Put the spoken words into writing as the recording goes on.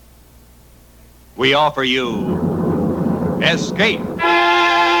we offer you Escape.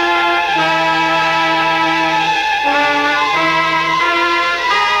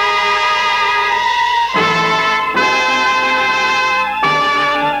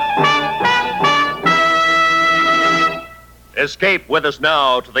 Escape with us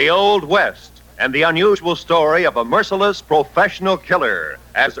now to the Old West and the unusual story of a merciless professional killer,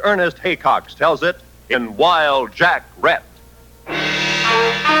 as Ernest Haycox tells it in Wild Jack Rhett.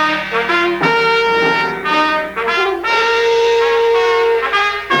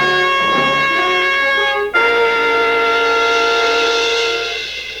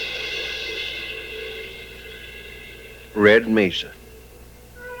 Red Mesa.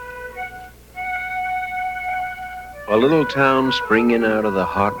 A little town springing out of the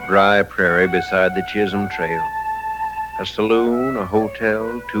hot, dry prairie beside the Chisholm Trail. A saloon, a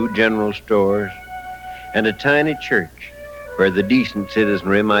hotel, 2 general stores, and a tiny church where the decent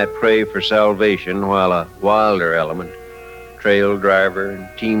citizenry might pray for salvation while a wilder element, trail driver and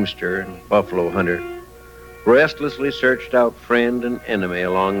teamster and buffalo hunter, restlessly searched out friend and enemy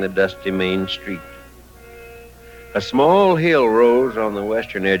along the dusty main street. A small hill rose on the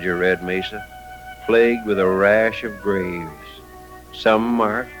western edge of Red Mesa, plagued with a rash of graves, some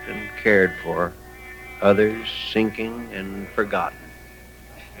marked and cared for, others sinking and forgotten.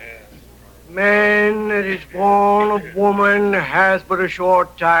 Man that is born of woman has but a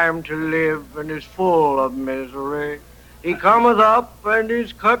short time to live and is full of misery. He cometh up and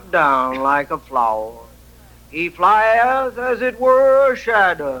is cut down like a flower. He flieth as it were a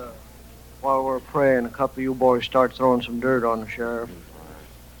shadow. While we're praying, a couple of you boys start throwing some dirt on the sheriff.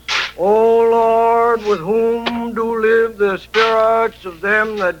 O Lord, with whom do live the spirits of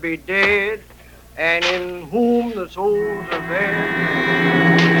them that be dead, and in whom the souls of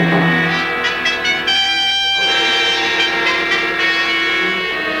men.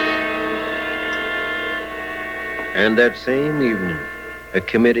 And that same evening, a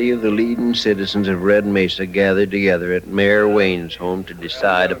committee of the leading citizens of Red Mesa gathered together at Mayor Wayne's home to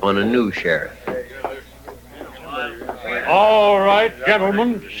decide upon a new sheriff. All right,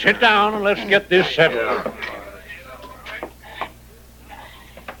 gentlemen, sit down and let's get this settled.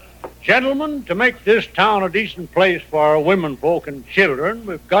 Gentlemen, to make this town a decent place for our womenfolk and children,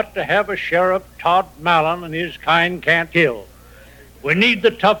 we've got to have a Sheriff Todd Mallon and his kind can't kill. We need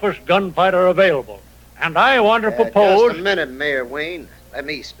the toughest gunfighter available. And I want to propose... Just a minute, Mayor Wayne. Let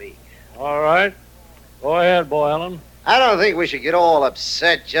me speak. All right. Go ahead, Boy Allen. I don't think we should get all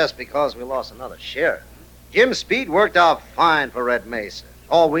upset just because we lost another sheriff. Jim Speed worked out fine for Red Mesa.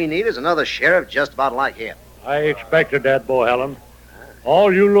 All we need is another sheriff just about like him. I expected that, Boy Allen.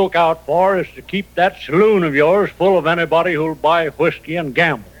 All you look out for is to keep that saloon of yours full of anybody who'll buy whiskey and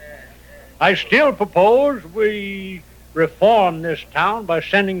gamble. I still propose we reform this town by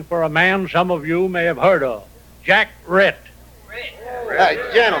sending for a man some of you may have heard of, Jack Rhett.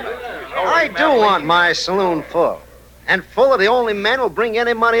 Gentlemen, I do want my saloon full. And full of the only men who'll bring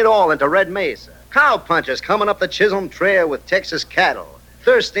any money at all into Red Mesa. Cowpunchers coming up the Chisholm Trail with Texas cattle.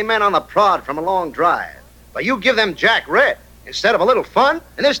 Thirsty men on the prod from a long drive. But you give them Jack Rhett instead of a little fun,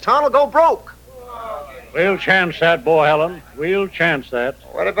 and this town will go broke. We'll chance that, Boy Allen. We'll chance that.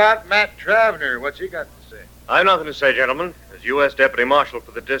 What about Matt Travener? What's he got to say? I've nothing to say, gentlemen. As U.S. Deputy Marshal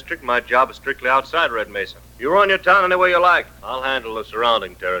for the district, my job is strictly outside Red Mesa. You run your town any way you like. I'll handle the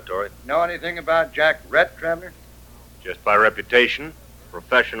surrounding territory. Know anything about Jack Rhett, Travener? Just by reputation,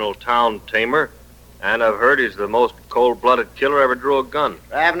 professional town tamer, and I've heard he's the most cold-blooded killer ever drew a gun.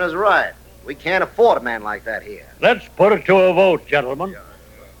 Travener's right. We can't afford a man like that here. Let's put it to a vote, gentlemen.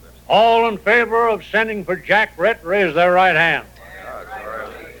 All in favor of sending for Jack Rhett, raise their right hand.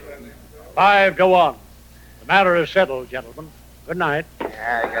 5-1. The matter is settled, gentlemen. Good night.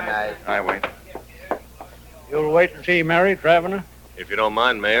 Yeah, good night. Hi, Wayne. You'll wait and see Mary, Travener? If you don't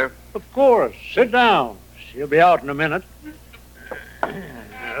mind, Mayor. Of course. Sit down. She'll be out in a minute.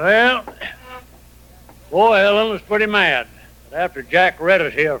 Well, Boy Allen is pretty mad. But after Jack Rhett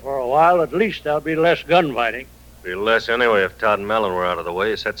is here for a while, at least there'll be less gunfighting. Be less anyway if Todd Mellon were out of the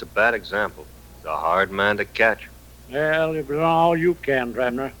way. He sets a bad example. He's a hard man to catch. Well, you've done all you can,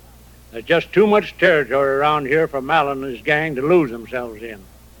 Travener. There's just too much territory around here for Mallon and his gang to lose themselves in.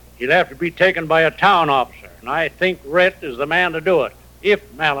 He'll have to be taken by a town officer, and I think Rhett is the man to do it,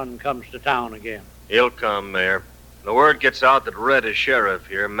 if Mallon comes to town again. He'll come, Mayor. The word gets out that Rhett is sheriff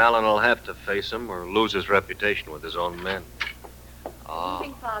here, Mallon will have to face him or lose his reputation with his own men. Good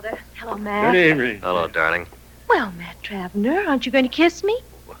evening, Father. Hello, Matt. Good evening. Hello, darling. Well, Matt Travener, aren't you going to kiss me?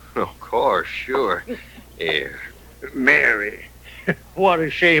 Of course, sure. Here. Mary. What a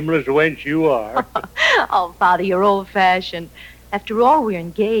shameless wench you are. Oh, Father, you're old-fashioned. After all, we're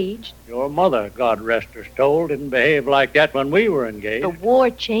engaged. Your mother, God rest her soul, didn't behave like that when we were engaged. The war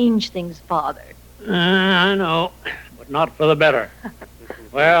changed things, Father. I know, but not for the better.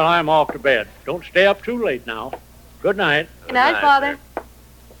 Well, I'm off to bed. Don't stay up too late now. Good night. Good night, Father.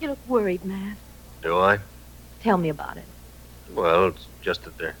 You look worried, Matt. Do I? Tell me about it. Well, it's just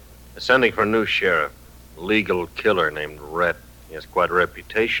that they're sending for a new sheriff. A legal killer named Rhett. He has quite a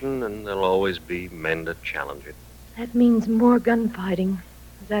reputation, and there'll always be men to challenge it. That means more gunfighting.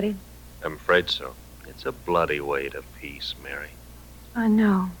 Is that it? I'm afraid so. It's a bloody way to peace, Mary. I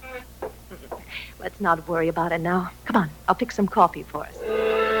know. Let's not worry about it now. Come on, I'll pick some coffee for us.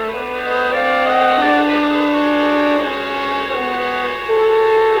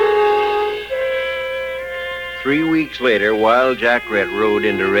 3 weeks later, Wild Jack Rhett rode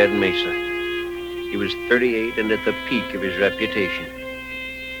into Red Mesa. He was 38 and at the peak of his reputation.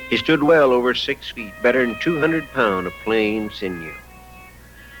 He stood well over 6 feet, better than 200 pounds of plain sinew.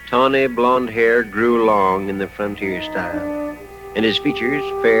 Tawny blonde hair grew long in the frontier style, and his features,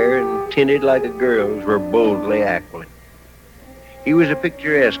 fair and tinted like a girl's, were boldly aquiline. He was a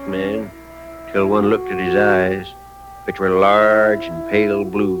picturesque man, till one looked at his eyes, which were large and pale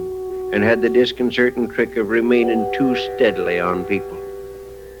blue, and had the disconcerting trick of remaining too steadily on people.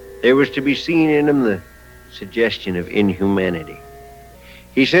 There was to be seen in him the suggestion of inhumanity.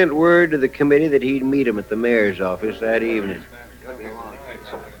 He sent word to the committee that he'd meet him at the mayor's office that evening.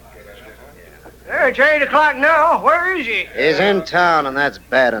 It's 8 o'clock now. Where is he? He's in town, and that's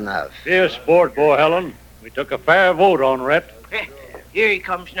bad enough. Dear sport, Bo Helen. We took a fair vote on Rhett. Here he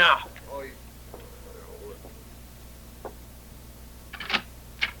comes now.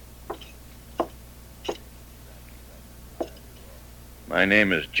 My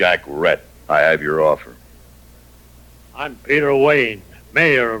name is Jack Rhett. I have your offer. I'm Peter Wayne,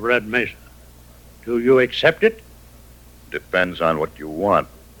 mayor of Red Mesa. Do you accept it? Depends on what you want.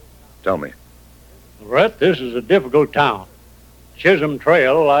 Tell me. Rhett, this is a difficult town. Chisholm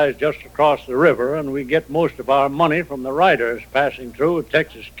Trail lies just across the river, and we get most of our money from the riders passing through with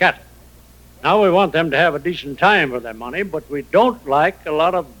Texas cattle. Now we want them to have a decent time for their money, but we don't like a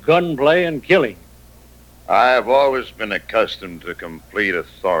lot of gunplay and killing. I have always been accustomed to complete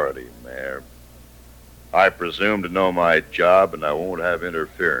authority, Mayor. I presume to know my job, and I won't have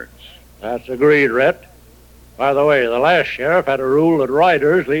interference. That's agreed, Rhett. By the way, the last sheriff had a rule that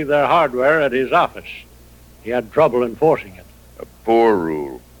riders leave their hardware at his office. He had trouble enforcing it. A poor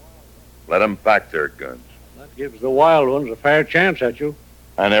rule. Let them pack their guns. That gives the wild ones a fair chance at you.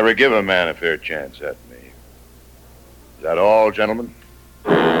 I never give a man a fair chance at me. Is that all, gentlemen?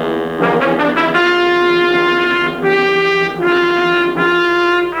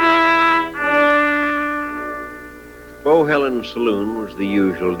 Bo Helen's saloon was the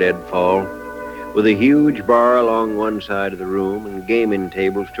usual deadfall, with a huge bar along one side of the room and gaming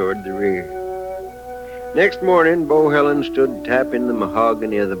tables toward the rear. Next morning, Bo Helen stood tapping the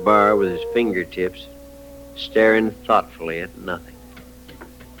mahogany of the bar with his fingertips, staring thoughtfully at nothing.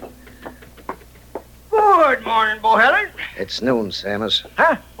 Good morning, Bo Helen. It's noon, Samus.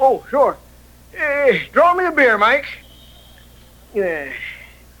 Huh? Oh, sure. Draw me a beer, Mike.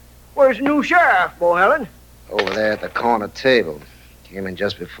 Where's the new sheriff, Bo Helen? Over there at the corner table. Came in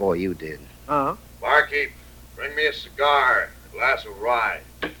just before you did. Uh-huh. Barkeep, bring me a cigar, a glass of rye.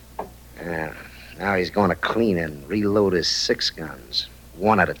 Yeah. Now he's going to clean and reload his 6 guns,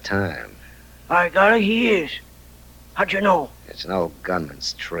 one at a time. By golly, he is. How'd you know? It's no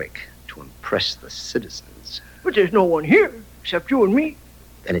gunman's trick to impress the citizens. But there's no one here except you and me.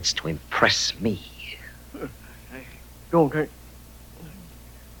 Then it's to impress me. Don't I?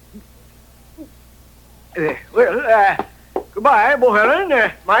 Goodbye, Bo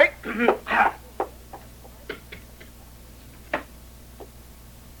Helen. Mike.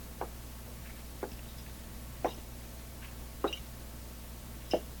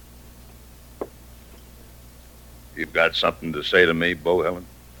 You've got something to say to me, Bo Helen?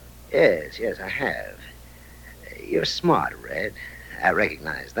 Yes, I have. You're smart, Red. I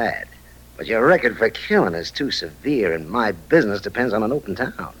recognize that. But your record for killing is too severe, and my business depends on an open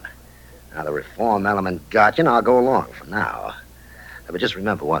town. Now, the reform element got you, and I'll go along for now. But just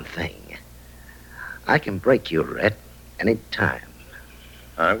remember one thing. I can break you, Rhett, any time.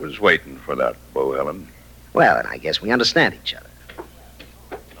 I was waiting for that, Bo Helen. Well, then I guess we understand each other.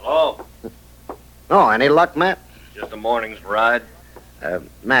 Hello. Oh, any luck, Matt? Just a morning's ride.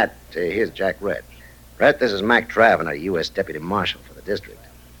 Matt, here's Jack Rhett. Rhett, this is Mac Travener, U.S. Deputy Marshal for the district.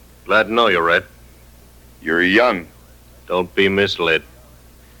 Glad to know you, Rhett. You're young. Don't be misled.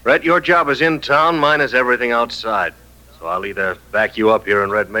 Rhett, your job is in town, mine is everything outside. So I'll either back you up here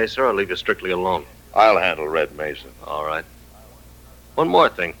in Red Mesa or leave you strictly alone. I'll handle Red Mesa. All right. One more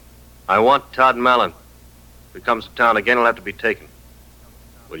thing. I want Todd Mallon. If he comes to town again, he'll have to be taken.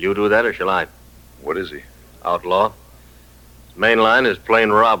 Will you do that, or shall I? What is he? Outlaw. His main line is plain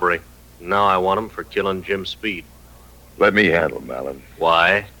robbery. Now I want him for killing Jim Speed. Let me handle Mallon.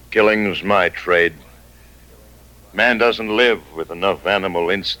 Why? Killing's my trade. Man doesn't live with enough animal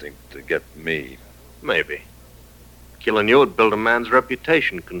instinct to get me. Maybe. Killing you would build a man's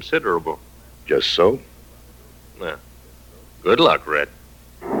reputation considerable. Just so? Yeah. Good luck, Rhett.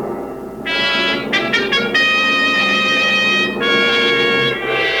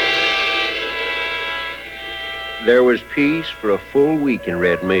 There was peace for a full week in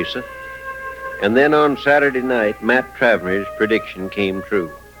Red Mesa. And then on Saturday night, Matt Travener's prediction came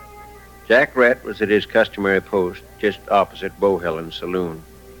true. Jack Rhett was at his customary post just opposite Bohelen's saloon,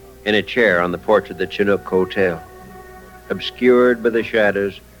 in a chair on the porch of the Chinook Hotel, obscured by the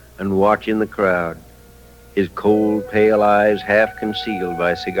shadows and watching the crowd, his cold, pale eyes half concealed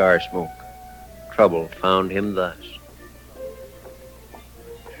by cigar smoke. Trouble found him thus.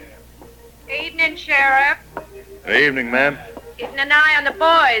 Evening, Sheriff. Good evening, ma'am. Keeping an eye on the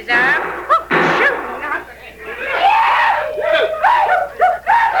boys, huh?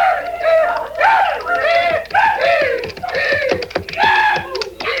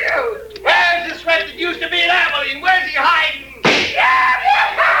 Where's this Rhett that used to be at Abilene? Where's he hiding?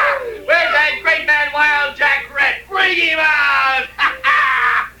 Where's that great man, Wild Jack Rhett? Bring him out!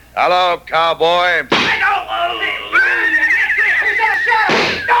 Hello, cowboy.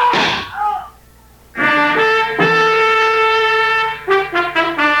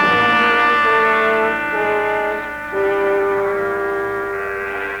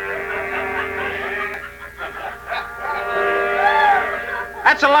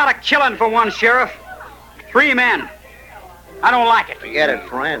 That's a lot of killing for one sheriff. 3 men. I don't like it. Forget it,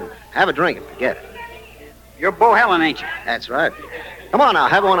 friend. Have a drink and forget it. You're Bohelen, ain't you? That's right. Come on now,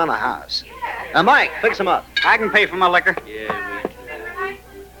 have one on the house. Mike, fix him up. I can pay for my liquor. Yeah,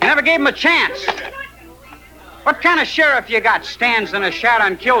 You never gave him a chance. What kind of sheriff you got stands in a shadow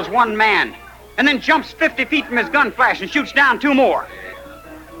and kills 1 man, and then jumps 50 feet from his gun flash and shoots down 2 more?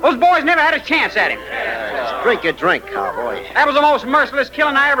 Those boys never had a chance at him. Just drink your drink, cowboy. That was the most merciless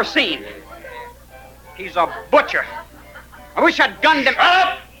killing I ever seen. He's a butcher. I wish I'd gunned him.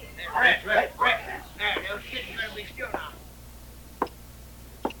 Up!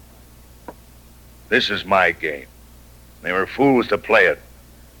 This is my game. They were fools to play it.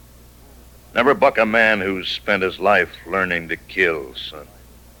 Never buck a man who's spent his life learning to kill, son.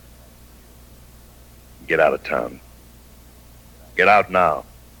 Get out of town. Get out now.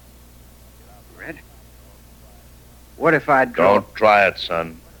 Red? What if I Don't try it,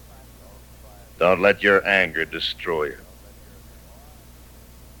 son. Don't let your anger destroy you.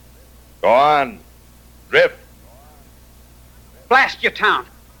 Go on. Drift. blast your town?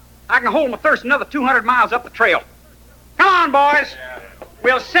 I can hold my thirst another 200 miles up the trail. Come on, boys.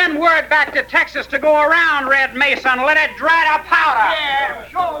 We'll send word back to Texas to go around Red Mesa and let it dry to powder. Yeah,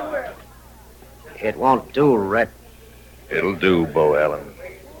 sure we will. It won't do, Rhett. It'll do, Bohelen.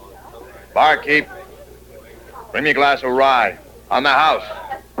 Barkeep, bring me a glass of rye. On the house.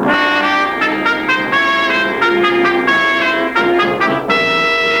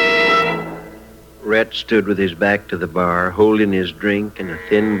 Rhett stood with his back to the bar, holding his drink and a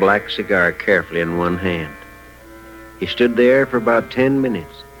thin black cigar carefully in one hand. He stood there for about 10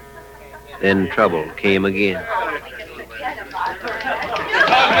 minutes. Then trouble came again.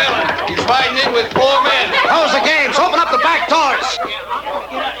 He's riding in with 4 men. Close the games. Open up the back doors.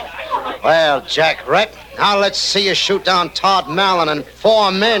 Well, Jack Rhett, now let's see you shoot down Todd Mallon and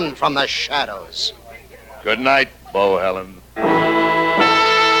 4 men from the shadows. Good night, Bohelen.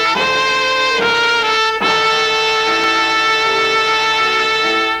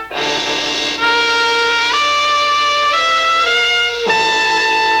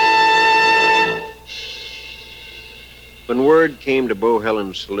 When word came to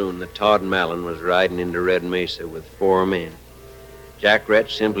Bohelen's saloon that Todd Mallon was riding into Red Mesa with 4 men, Jack Rhett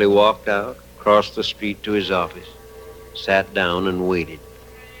simply walked out, crossed the street to his office, sat down and waited.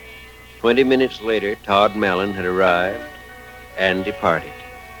 20 minutes later, Todd Mallon had arrived and departed.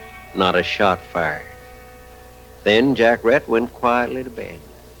 Not a shot fired. Then Jack Rhett went quietly to bed.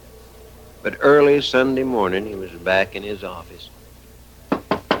 But early Sunday morning, he was back in his office.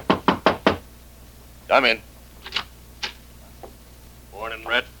 Come in. Morning,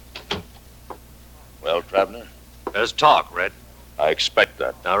 Rhett. Well, Travener, There's talk, Rhett. I expect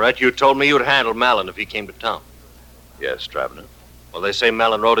that. Now, Rhett, you told me you'd handle Mallon if he came to town. Yes, Travener. Well, they say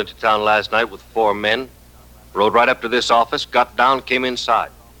Mallon rode into town last night with 4 men, rode right up to this office, got down, came inside.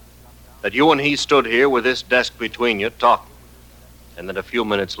 That you and he stood here with this desk between you talking. And then a few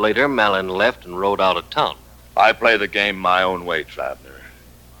minutes later, Malin left and rode out of town. I play the game my own way, Traveler.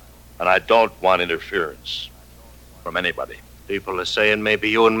 And I don't want interference from anybody. People are saying maybe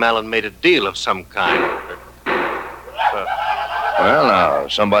you and Malin made a deal of some kind. Well, now,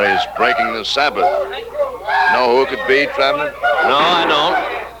 somebody's breaking the Sabbath. Know who it could be, Traveler? No, I don't.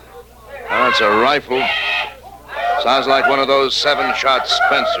 It's a rifle. Sounds like one of those 7-shot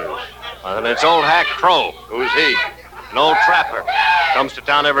Spencers. Well, then it's old Hack Crow. Who's he? An old trapper. Comes to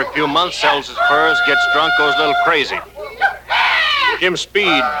town every few months, sells his furs, gets drunk, goes a little crazy. Jim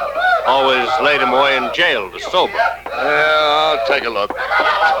Speed always laid him away in jail to sober. Yeah, I'll take a look.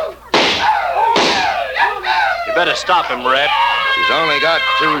 You better stop him, Rhett. He's only got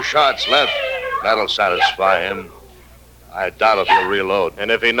 2 shots left. That'll satisfy him. I doubt if he'll reload.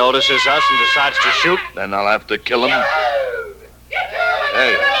 And if he notices us and decides to shoot? Then I'll have to kill him.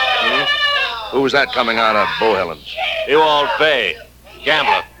 Hey, who's that coming out of Bohelen's? Ewald Bay,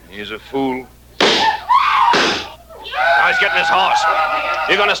 gambler. He's a fool. Now he's getting his horse.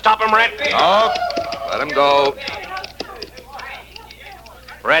 You gonna stop him, Rhett? No, let him go.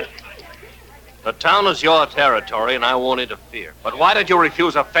 Rhett, the town is your territory, and I won't interfere. But why did you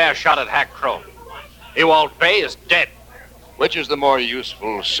refuse a fair shot at Hack Crow? Ewald Bay is dead. Which is the more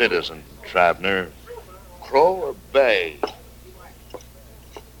useful citizen, Traveler? Crow or Bay?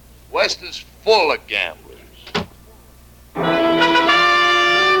 West is full of gamblers.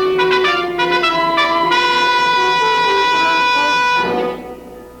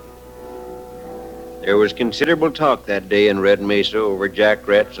 There was considerable talk that day in Red Mesa over Jack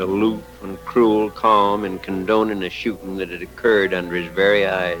Rhett's aloof and cruel calm in condoning a shooting that had occurred under his very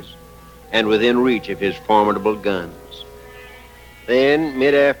eyes and within reach of his formidable guns. Then,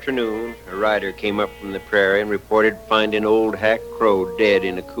 mid-afternoon, a rider came up from the prairie and reported finding old Hack Crow dead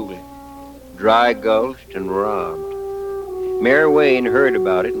in a coulee, dry gulched and robbed. Mayor Wayne heard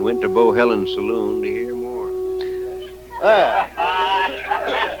about it and went to Bohelen's saloon to hear more.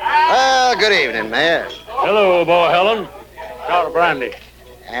 Well, good evening, Mayor. Hello, Bohelen. Shot of brandy.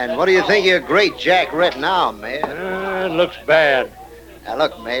 And what do you think of your great Jack Rhett now, Mayor? It looks bad. Now,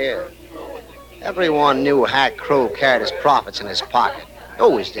 look, Mayor. Everyone knew Hack Crow carried his profits in his pocket.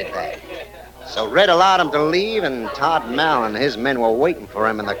 Always did that. So Rhett allowed him to leave, and Todd Malin and his men were waiting for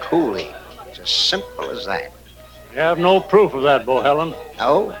him in the coulee. It's as simple as that. You have no proof of that, Bohelen.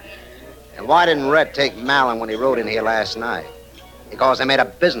 No? And why didn't Rhett take Malin when he rode in here last night? Because they made a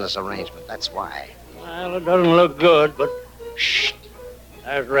business arrangement, that's why. Well, it doesn't look good, but shh.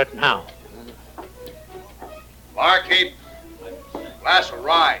 There's Rhett now. Barkeep, glass of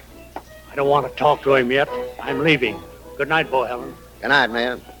rye. I don't want to talk to him yet. I'm leaving. Good night, Bohelen. Good night,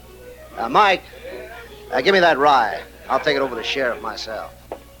 man. Mike, give me that rye. I'll take it over to the sheriff myself.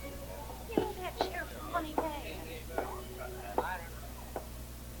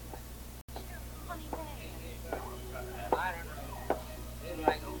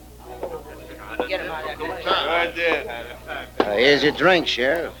 Here's your drink,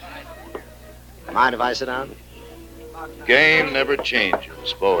 Sheriff. Mind if I sit down? Game never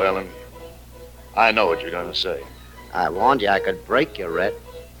changes, Bohelen. I know what you're going to say. I warned you I could break you, Rhett.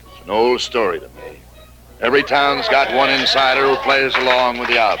 It's an old story to me. Every town's got one insider who plays along with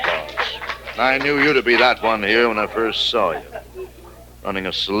the outlaws. And I knew you to be that one here when I first saw you. Running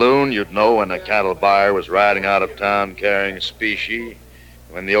a saloon, you'd know when a cattle buyer was riding out of town carrying specie,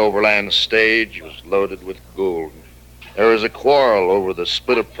 when the overland stage was loaded with gold. There was a quarrel over the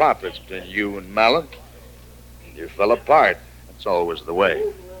split of profits between you and Malin. You fell apart. That's always the way.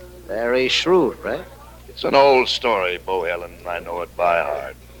 Very shrewd, Rhett. It's an old story, Bohelen. I know it by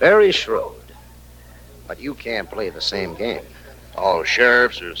heart. Very shrewd. But you can't play the same game. All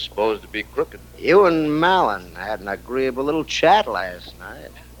sheriffs are supposed to be crooked. You and Malin had an agreeable little chat last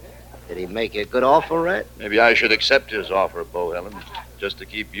night. Did he make you a good offer, Rhett? Maybe I should accept his offer, Bohelen, just to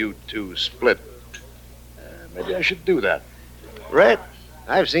keep you two split. Maybe I should do that. Rhett,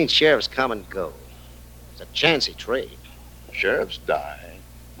 I've seen sheriffs come and go. It's a chancy trade. Sheriffs die.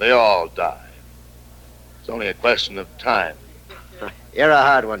 They all die. It's only a question of time. You're a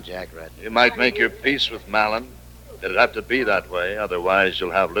hard one, Jack Rhett. You might make your peace with Malin. It'd have to be that way. Otherwise,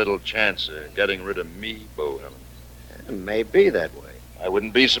 you'll have little chance of getting rid of me, Bohelen. It may be that way. I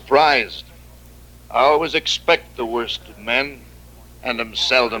wouldn't be surprised. I always expect the worst of men, and am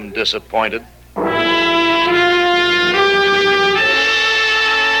seldom disappointed.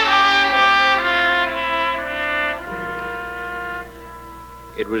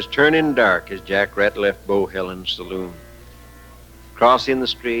 It was turning dark as Jack Rhett left Bohelen's saloon. Crossing the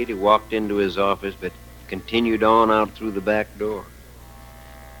street, he walked into his office, but continued on out through the back door.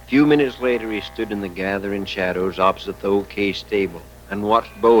 A few minutes later, he stood in the gathering shadows opposite the OK stable, and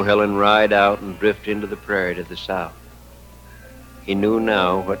watched Bohelen ride out and drift into the prairie to the south. He knew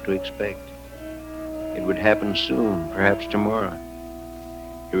now what to expect. It would happen soon, perhaps tomorrow.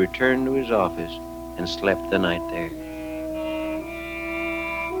 He returned to his office and slept the night there.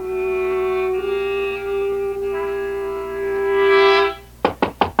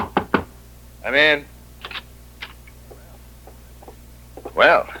 I'm in.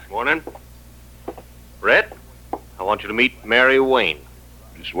 Well. Morning. Rhett, I want you to meet Mary Wayne.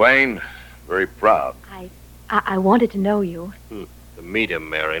 Miss Wayne, very proud. I wanted to know you. To meet him,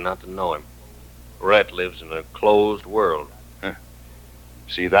 Mary, not to know him. Rhett lives in a closed world. Huh.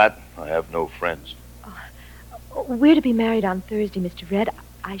 See that? I have no friends. We're to be married on Thursday, Mr. Rhett.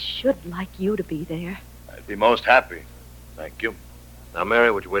 I should like you to be there. I'd be most happy. Thank you. Now, Mary,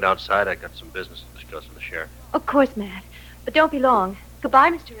 would you wait outside? I got some business to discuss with the sheriff. Of course, Matt. But don't be long.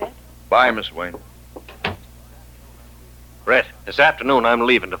 Goodbye, Mr. Rhett. Bye, Miss Wayne. Rhett, this afternoon I'm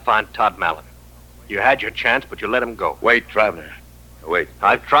leaving to find Todd Mallon. You had your chance, but you let him go. Wait, Traveler. Wait.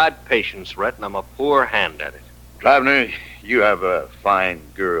 I've tried patience, Rhett, and I'm a poor hand at it. Traveler, you have a fine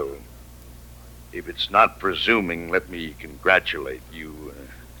girl. If it's not presuming, let me congratulate you,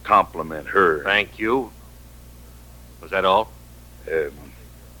 compliment her. Thank you. Was that all?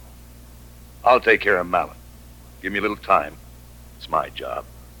 I'll take care of Mallon. Give me a little time. It's my job.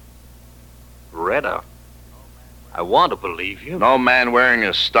 Rhett, I want to believe you. No man wearing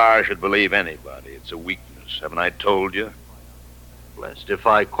a star should believe anybody. It's a weakness. Haven't I told you? Blessed if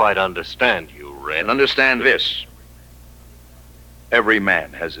I quite understand you, Rhett. And understand this. Every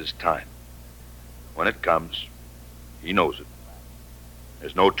man has his time. When it comes, he knows it.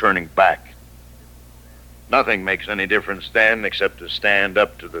 There's no turning back. Nothing makes any difference then except to stand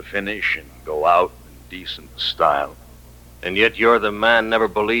up to the finish and go out in decent style. And yet you're the man never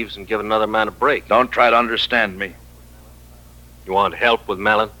believes in giving another man a break. Don't try to understand me. You want help with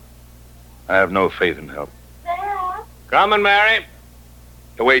Mallon? I have no faith in help. Dad? Coming, Mary.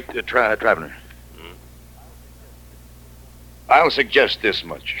 Wait, Traveler. I'll suggest this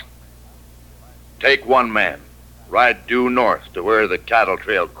much. Take one man. Ride due north to where the cattle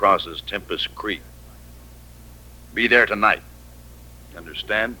trail crosses Tempest Creek. Be there tonight.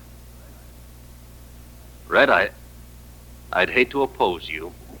 Understand? Rhett, I'd hate to oppose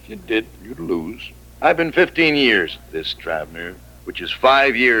you. If you did, you'd lose. I've been 15 years at this, Traveler, which is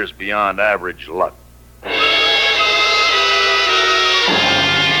 5 years beyond average luck.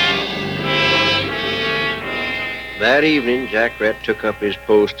 That evening, Jack Rhett took up his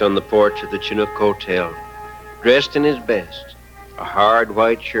post on the porch of the Chinook Hotel, dressed in his best, a hard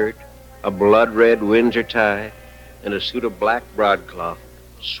white shirt, a blood-red Windsor tie, and a suit of black broadcloth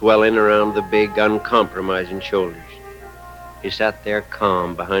swelling around the big, uncompromising shoulders. He sat there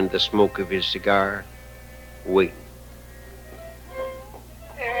calm behind the smoke of his cigar, waiting.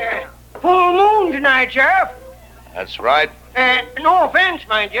 Full moon tonight, Sheriff. That's right. No offense,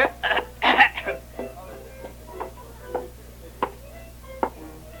 mind you.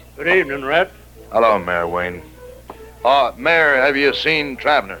 Good evening, Rhett. Hello, Mayor Wayne. Mayor, have you seen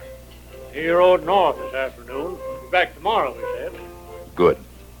Traveler? He rode north this afternoon. Be back tomorrow, he said. Good.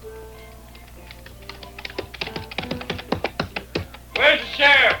 Where's the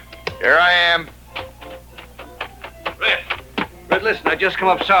sheriff? Here I am. Red, listen, I just come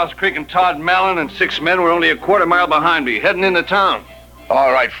up South Creek and Todd Mallon and 6 men were only a quarter mile behind me, heading into town.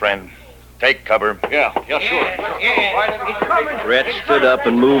 All right, friend. Take cover. Yeah, sure. Rhett stood up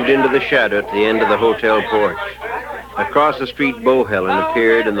and moved into the shadow at the end of the hotel porch. Across the street, Bohelen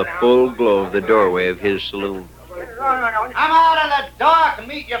appeared in the full glow of the doorway of his saloon. I'm out in the dark to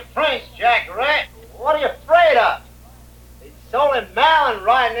meet your prince, Jack Rhett. What are you afraid of? It's Solon Mallon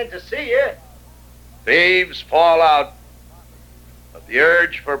riding in to see you. Thieves fall out, but the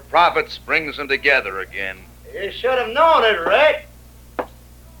urge for profits brings them together again. You should have known it, Rhett.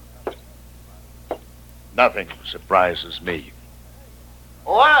 Nothing surprises me.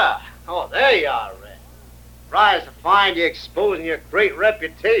 Well, there you are, Rhett. Surprised to find you exposing your great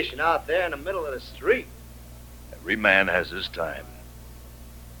reputation out there in the middle of the street. Every man has his time.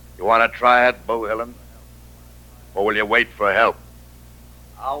 You want to try it, Bohelen? Or will you wait for help?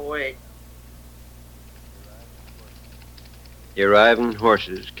 I'll wait. The arriving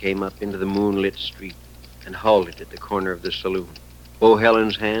horses came up into the moonlit street and halted at the corner of the saloon.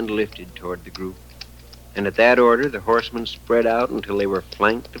 Bohelen's hand lifted toward the group. And at that order, the horsemen spread out until they were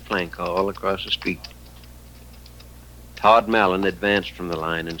flank to flank all across the street. Todd Mallon advanced from the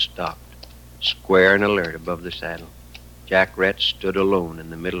line and stopped, square and alert above the saddle. Jack Rhett stood alone in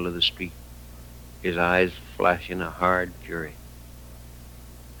the middle of the street, his eyes flashing a hard fury.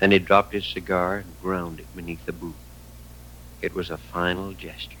 Then he dropped his cigar and ground it beneath the boot. It was a final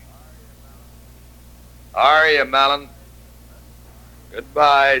gesture. How are you, Malin?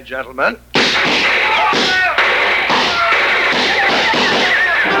 Goodbye, gentlemen.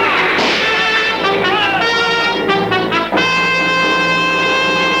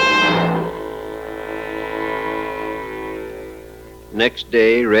 Next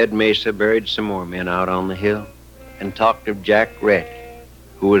day, Red Mesa buried some more men out on the hill and talked of Jack Rhett,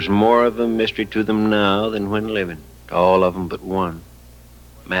 who was more of a mystery to them now than when living. To all of them but one,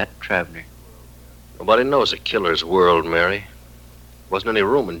 Matt Travner. Nobody knows a killer's world, Mary. Wasn't any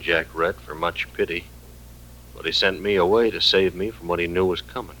room in Jack Rhett for much pity, but he sent me away to save me from what he knew was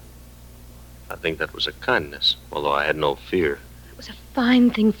coming. I think that was a kindness, although I had no fear. It was a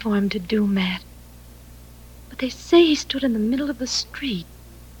fine thing for him to do, Matt. But they say he stood in the middle of the street,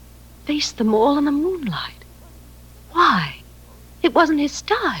 faced them all in the moonlight. Why? It wasn't his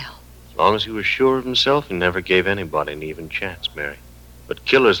style. As long as he was sure of himself, he never gave anybody an even chance, Mary. But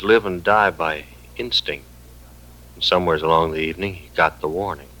killers live and die by instinct. And somewheres along the evening, he got the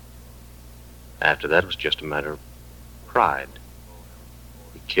warning. After that, it was just a matter of pride.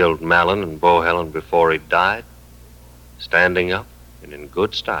 He killed Malin and Bohelen before he died, standing up and in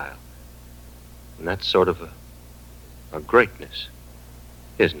good style. And that's sort of a greatness,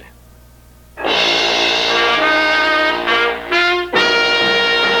 isn't it?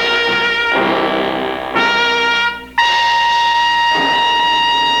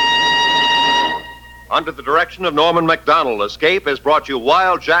 Under the direction of Norman Macdonald, Escape has brought you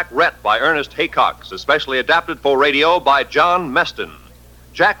Wild Jack Rhett by Ernest Haycox, especially adapted for radio by John Meston.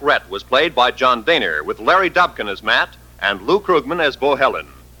 Jack Rhett was played by John Dehner, with Larry Dobkin as Matt and Lou Krugman as Bohelen.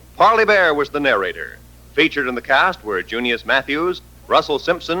 Parley Bear was the narrator. Featured in the cast were Junius Matthews, Russell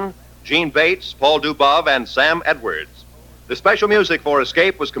Simpson, Gene Bates, Paul Dubov, and Sam Edwards. The special music for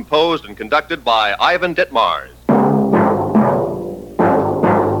Escape was composed and conducted by Ivan Ditmars.